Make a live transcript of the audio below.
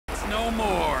no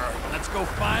more. Let's go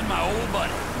find my old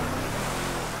buddy.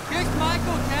 This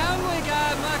Michael Townley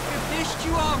guy must have pissed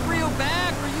you off real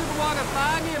bad for you to want to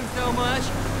find him so much.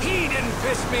 He didn't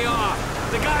piss me off.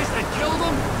 The guys that killed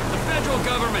him, the federal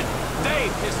government, they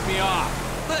pissed me off.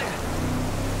 But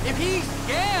if he's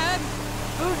dead,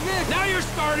 who's this? Now you're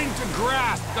starting to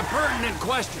grasp the pertinent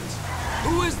questions.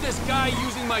 Who is this guy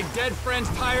using my dead friend's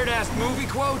tired-ass movie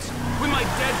quotes? With my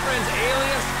dead friend's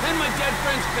alias and my dead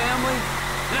friend's family?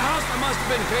 In a house I must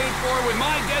have been paid for with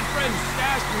my dead friend's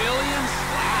stashed millions?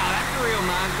 Wow, that's a real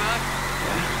mindfuck.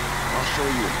 Yeah, I'll show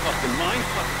you a fucking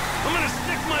mindfuck. I'm gonna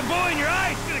stick my boy in your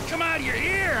eye. It's gonna come out of your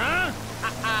ear, huh?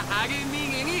 I didn't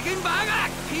mean anything by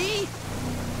that, P.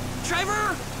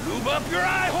 Trevor? Lube up your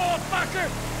eye hole, fucker!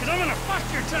 Cause I'm gonna fuck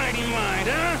your tiny mind,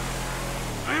 huh?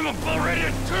 I'm about ready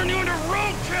to turn you into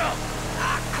roadkill!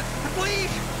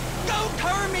 Please, don't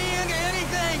turn me into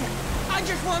anything! I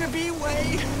just want to be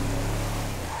Wade.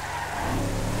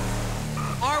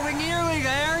 Are we nearly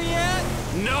there yet?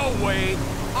 No, Wade.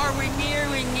 Are we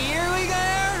nearly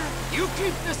there? You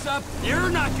keep this up, you're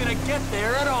not gonna get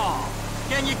there at all.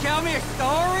 Can you tell me a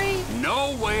story?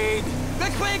 No, Wade.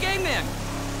 Let's play a game then.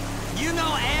 You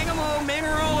know animal,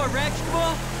 mineral, or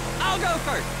vegetable? I'll go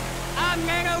first. I'm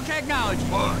nanotechnology.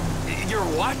 You're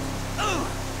what? Ooh,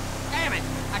 damn it.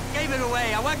 I gave it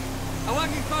away. I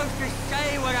wasn't supposed to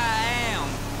say what I am.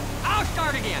 I'll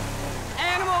start again.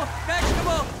 Animal,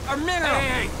 vegetable, or mineral?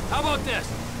 Hey, how about this?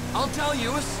 I'll tell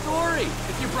you a story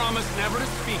if you promise never to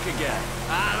speak again.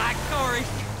 I like stories.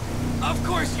 Of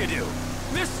course you do.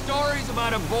 This story's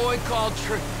about a boy called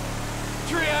Trisha.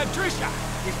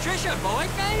 Is Trisha a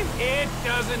boy's name? It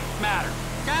doesn't matter.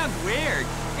 Sounds weird.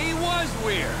 He was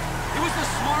weird. He was the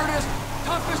smartest,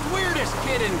 toughest, weirdest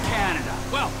kid in Canada.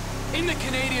 Well, in the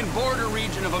Canadian border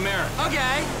region of America.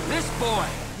 Okay. This boy,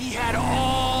 he had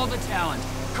all the talent,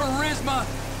 charisma,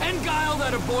 and guile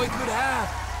that a boy could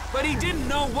have. But he didn't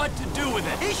know what to do with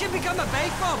it. He should become a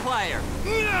baseball player.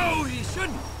 No, he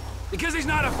shouldn't. Because he's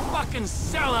not a fucking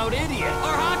sellout idiot.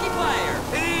 Or hockey player.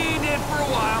 He did for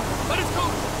a while, but his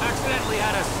coach accidentally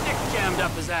had a stick jammed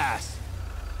up his ass.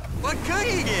 What could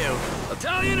he do? I'll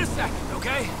tell you in a second,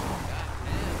 okay?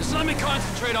 Just let me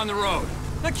concentrate on the road.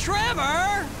 But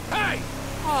Trevor! Hey!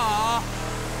 Aw.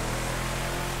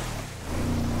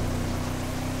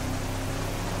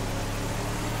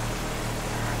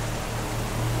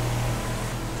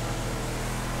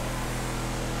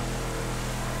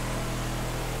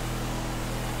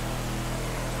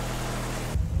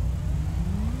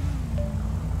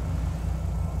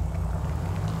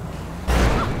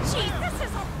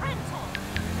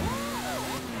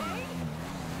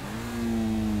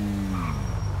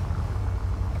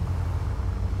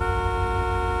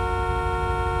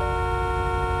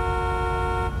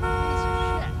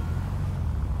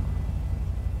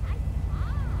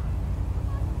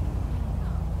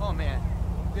 Oh man,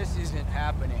 this isn't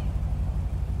happening.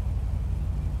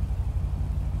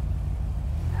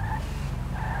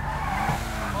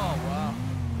 Oh wow.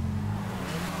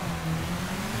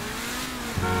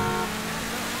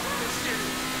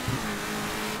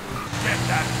 Get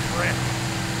that prick!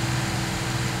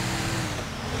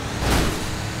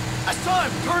 I saw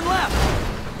him! Turn left!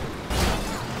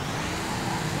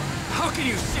 How can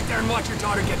you sit there and watch your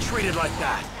daughter get treated like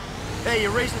that? Hey, you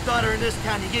raise a daughter in this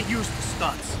town, you get used to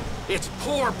stunts. It's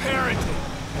poor parenting.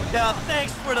 Now,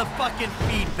 thanks for the fucking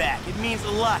feedback. It means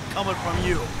a lot coming from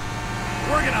you.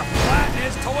 We're gonna flatten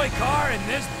his toy car in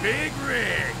this big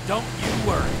rig. Don't you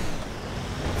worry.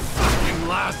 Fucking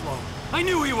Laszlo. I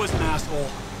knew he was an asshole.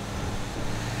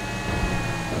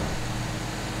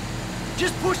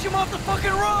 Just push him off the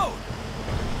fucking road!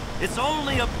 It's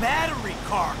only a battery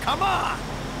car, come on!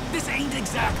 This ain't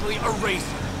exactly a racer.